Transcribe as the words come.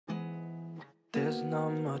There's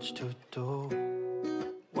not much to do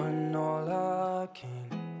when all I can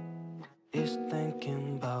is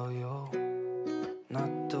thinking about you.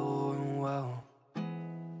 Not doing well,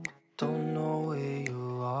 don't know where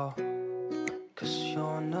you are, 'cause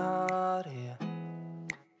you're not here.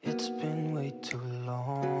 It's been way too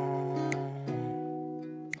long.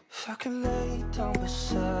 If I could lay down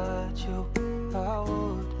beside you, I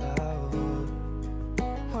would.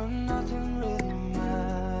 When nothing really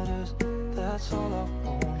matters, that's all I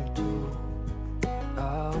wanna do. I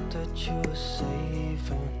hope that you are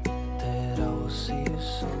safe and that I will see you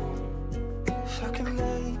soon. If I could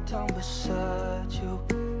lay down beside you,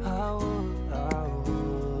 I would. I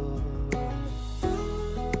would.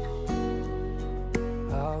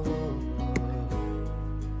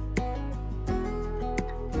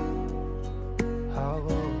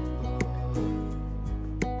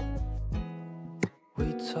 We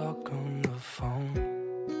talk on the phone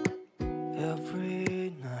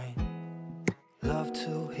every night. Love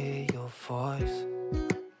to hear your voice.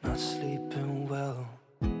 Not sleeping well,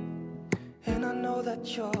 and I know that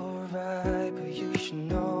you're right, but you should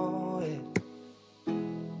know it.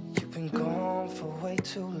 You've been gone for way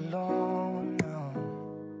too long now.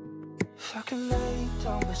 If I could lay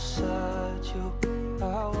down beside you, I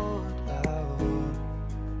would.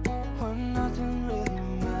 When nothing really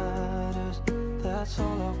matters, that's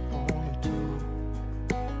all I wanna do.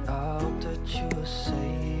 I hope that you are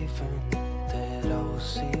safe and that I will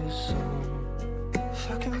see you soon. If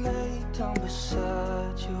I could lay down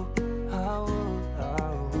beside you, I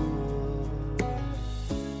would.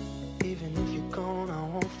 Even if you're gone, I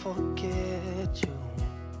won't forget you.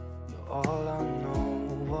 You're all I know,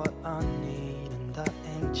 what I need, and that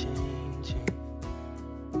ain't changing.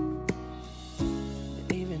 And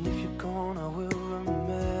even if you're gone, I will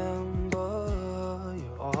remember.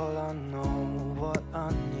 You're all I know, what I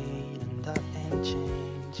need, and that ain't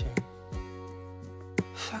changing.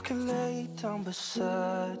 If I could lay down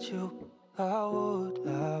beside you, I would.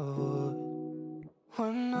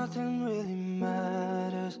 When nothing really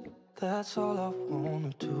matters, that's all I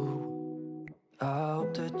wanna do. I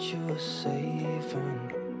hope that you are safe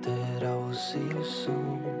and that I will see you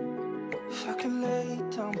soon. If I could lay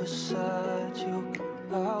down beside you,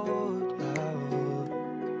 I would.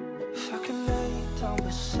 If I could lay down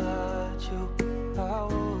beside you, I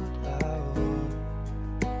would.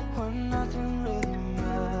 When nothing really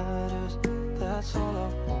matters, that's all I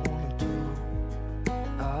wanna do.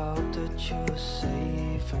 I hope that you are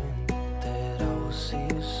safe and that I will see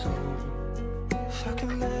you soon. If I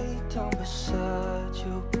could lay down beside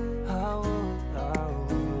you, I would. I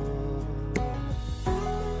would.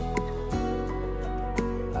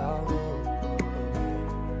 I would.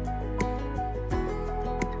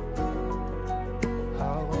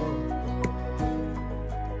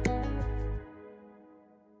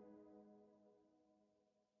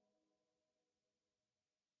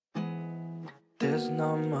 There's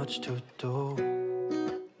not much to do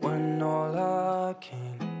when all I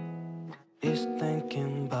can is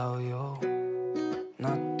thinking about you.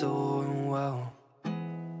 Not doing well,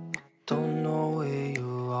 don't know where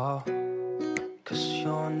you are, 'cause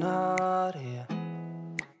you're not here.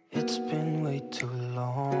 It's been way too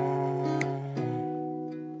long.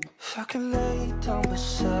 If I could lay down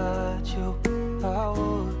beside you, I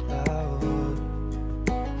would.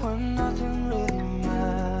 When nothing really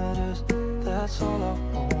matters, that's all I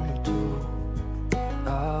wanna do. I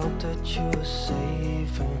hope that you are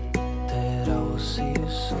safe and that I will see you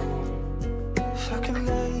soon. If I could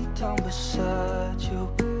lay down beside you,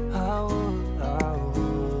 I would. I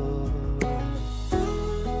would.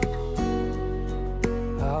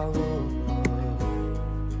 I would.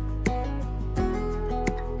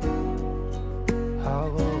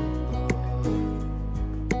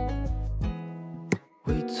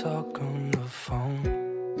 We talk on the phone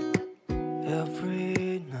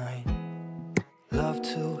every night. Love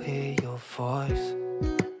to hear your voice.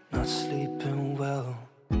 Not sleeping well,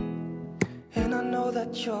 and I know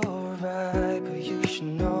that you're right, but you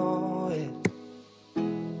should know it.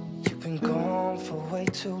 You've been gone for way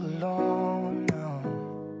too long now.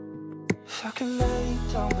 If I could lay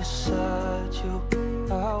down beside you,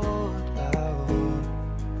 I would.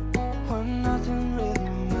 When nothing really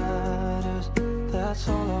matters, that's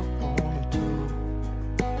all I wanna do.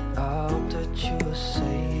 I hope that you are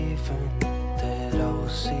safe and that I will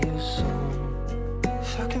see you soon.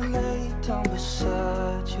 If I could lay down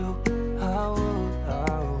beside you, I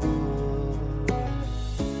would.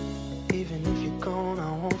 Even if you're gone,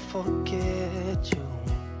 I won't forget you.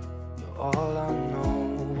 You're all I know,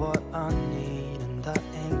 what I need, and that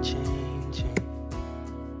ain't changing.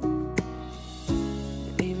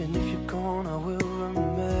 And even if you're gone, I will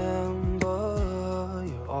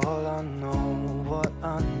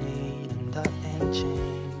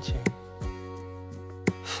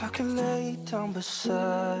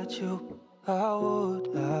beside you, I would.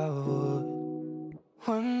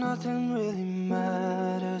 When nothing really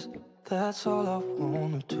matters, that's all I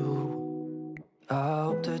wanna do. I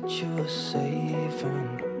hope that you are safe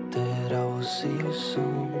and that I will see you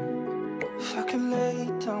soon. If I can lay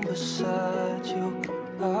down beside you,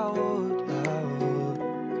 I would.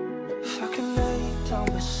 If I can lay down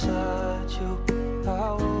beside you, I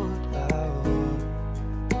would.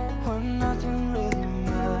 When nothing really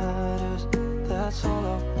matters, that's all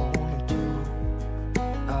I wanna do.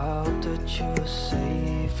 I hope that you are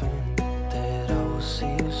safe and that I will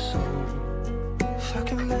see you soon. If I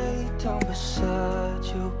can lay down beside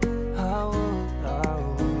you, I would.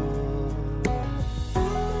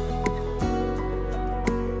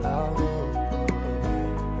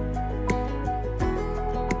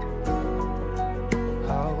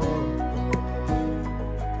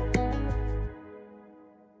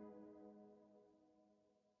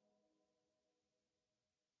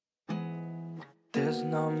 There's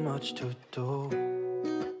not much to do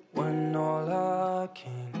when all I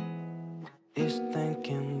can is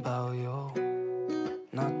thinking about you.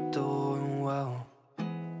 Not doing well,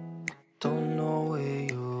 don't know where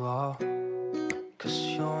you are, 'cause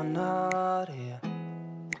you're not here.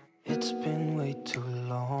 It's been way too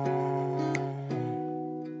long.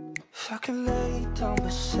 If I can lay down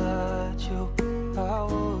beside you, I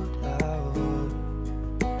would.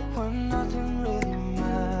 When nothing really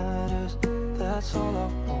matters, that's all I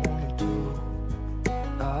wanna do.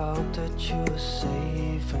 I hope that you are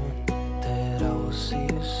safe and that I will see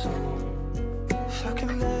you soon. If I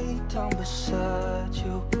can lay down beside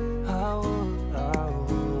you, I would.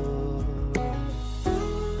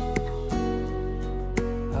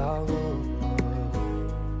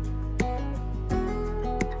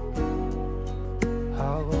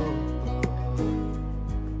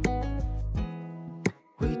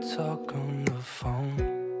 We talk on the phone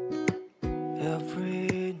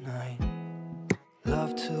every night.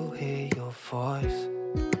 Love to hear your voice.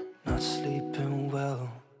 Not sleeping well,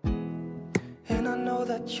 and I know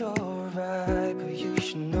that you're right, but you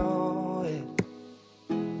should know it.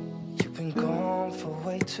 You've been gone for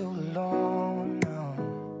way too long now.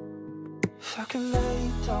 If I can lay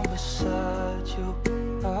down beside you,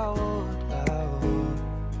 I would.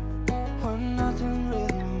 When nothing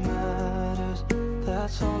really matters,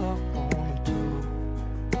 that's all I wanna do.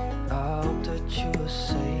 I hope that you are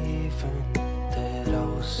safe and that I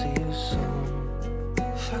will see you soon.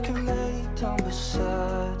 If I can lay down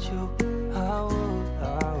beside you, I would.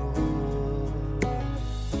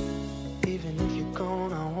 Even if you're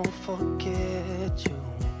gone, I won't forget you.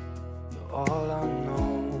 You're all I know,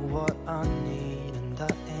 what I need, and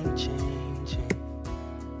that ain't changing.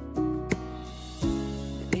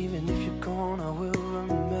 And even if you're gone, I will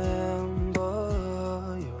remember.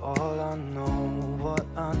 You're all I know, what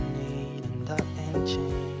I need, and that ain't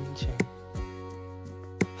changing.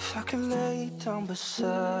 If I can lay down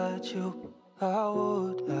beside you, I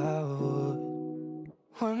would.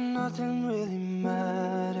 When nothing really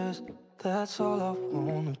matters, that's all I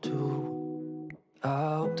wanna do. I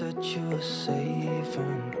hope that you are safe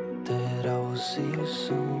and that I will see you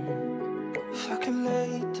soon. If I can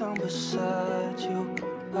lay down beside you,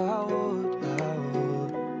 I would.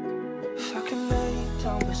 If I can lay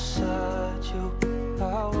down beside you, I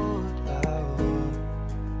would.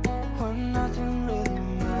 When nothing really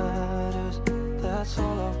matters, that's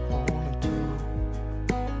all I wanna do.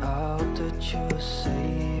 I hope that you are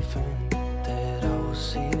safe and that I will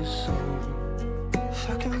see you soon. If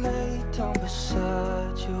I can lay down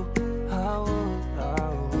beside you, I would.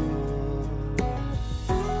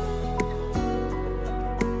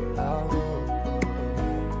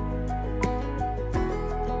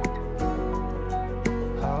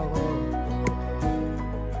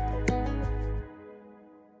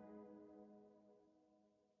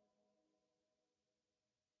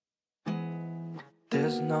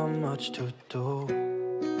 There's not much to do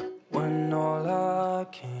when all I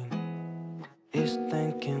can is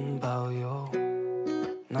thinking about you.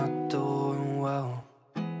 Not doing well,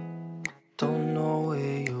 don't know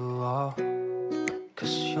where you are,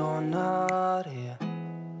 'cause you're not here.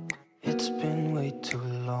 It's been way too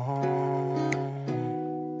long.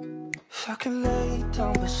 If I can lay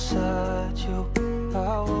down beside you, I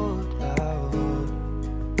would.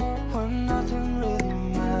 When nothing really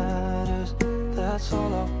matters, that's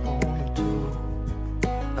all I wanna do.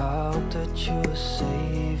 I hope that you are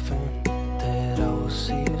safe and that I will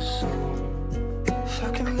see you soon.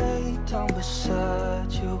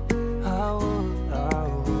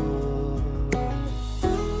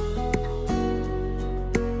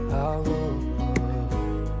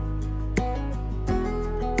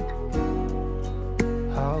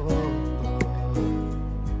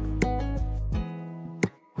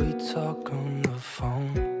 talk on the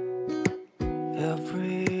phone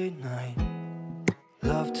every night.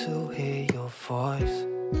 Love to hear your voice.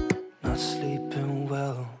 Not sleeping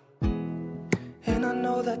well, and I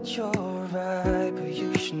know that you're right, but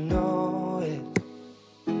you should know it.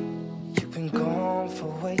 You've been gone for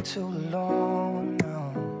way too long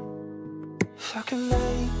now. If I could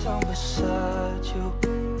lay down beside you,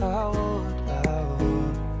 I would.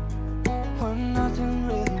 When nothing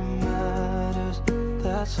really matters,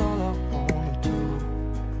 that's all I wanna do.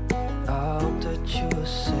 I hope that you are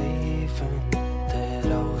safe and that I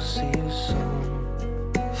will see you soon.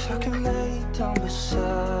 If I could lay down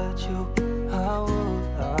beside you, I would.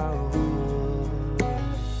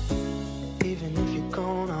 Even if you're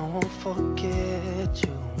gone, I won't forget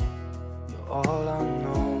you. You're all I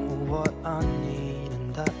know, what I need, and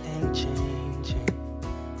that ain't changing.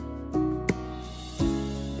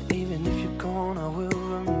 And even if you're gone, I will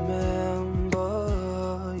remember.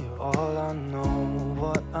 You're all I know,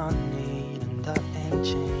 what I need, and that ain't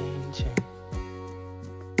changing.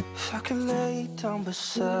 If I could lay down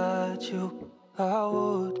beside you, I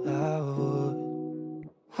would.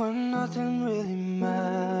 When nothing really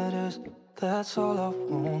matters, that's all I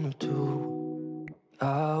wanna do. I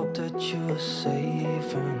hope that you are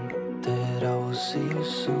safe and that I will see you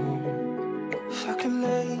soon. If I could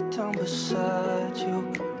lay down beside you,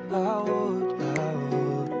 I would.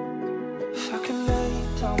 If I could lay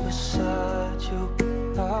down beside you,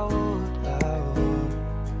 I would.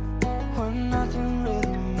 When nothing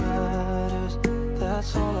really matters,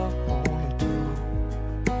 that's all I wanna do.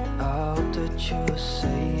 I hope that you are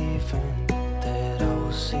safe and that I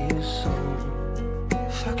will see you soon.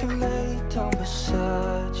 If I could lay down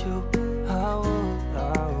beside you, I would.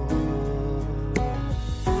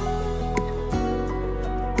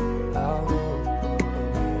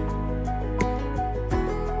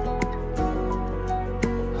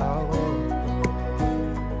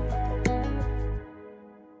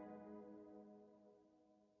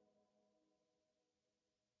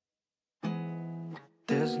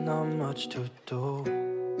 There's not much to do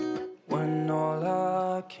when all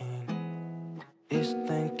I can is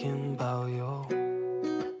thinking about you.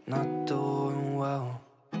 Not doing well,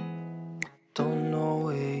 don't know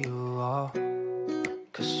where you are,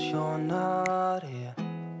 'cause you're not here.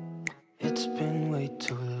 It's been way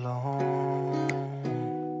too long.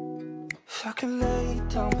 If I could lay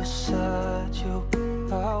down beside you,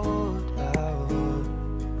 I would.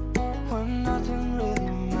 When nothing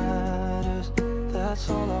really matters, that's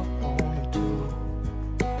all I wanna do.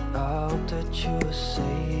 I hope that you are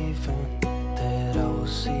safe and that I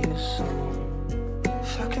will see you soon.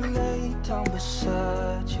 If I could lay down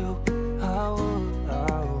beside you, I would.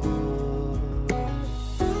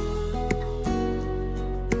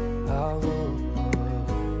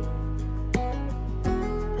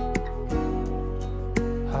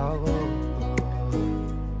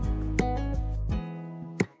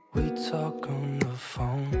 We talk on the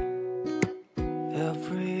phone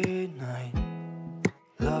every night.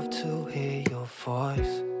 Love to hear your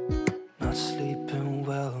voice. Not sleeping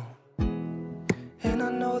well, and I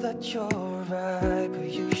know that you're right, but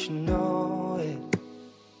you should know it.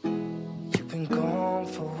 You've been gone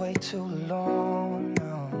for way too long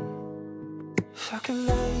now. If I could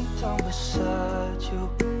lay down beside you,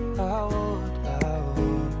 I would.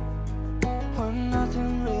 When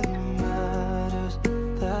nothing really matters,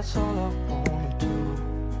 that's all I wanna do.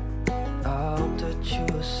 I hope that you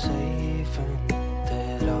are safe and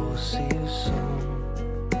that I will see you soon.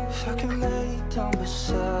 If I could lay down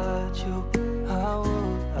beside you, I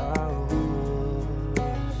would.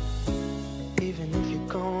 Even if you're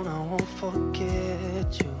gone, I won't forget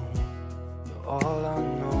you. You're all I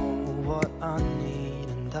know, what I need,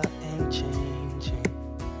 and that ain't changing.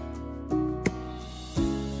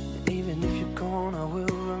 And even if you're gone, I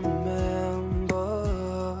will remember.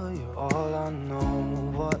 You're all I know,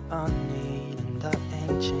 what I need, and that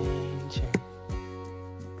ain't changing.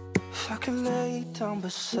 If I could lay down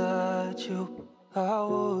beside you, I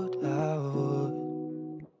would.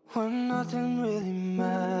 When nothing really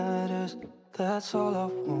matters, that's all I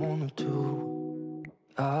wanna do.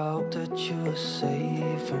 I hope that you are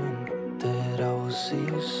safe and that I will see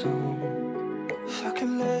you soon. If I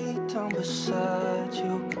could lay down beside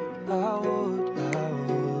you, I would.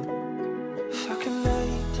 If I could lay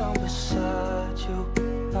down beside you,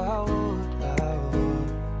 I would.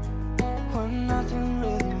 When nothing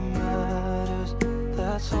really matters,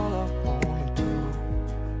 that's all I wanna do.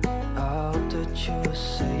 I hope that you are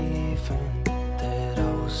safe and that I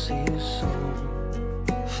will see you soon.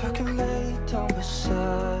 If I could lay down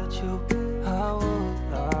beside you, I would.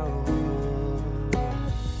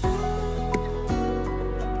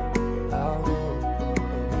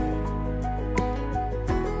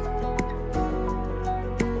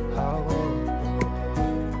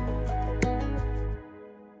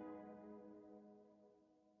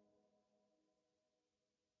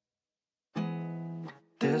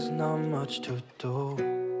 there's not much to do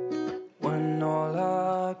when all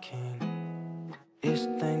I can is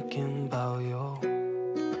thinking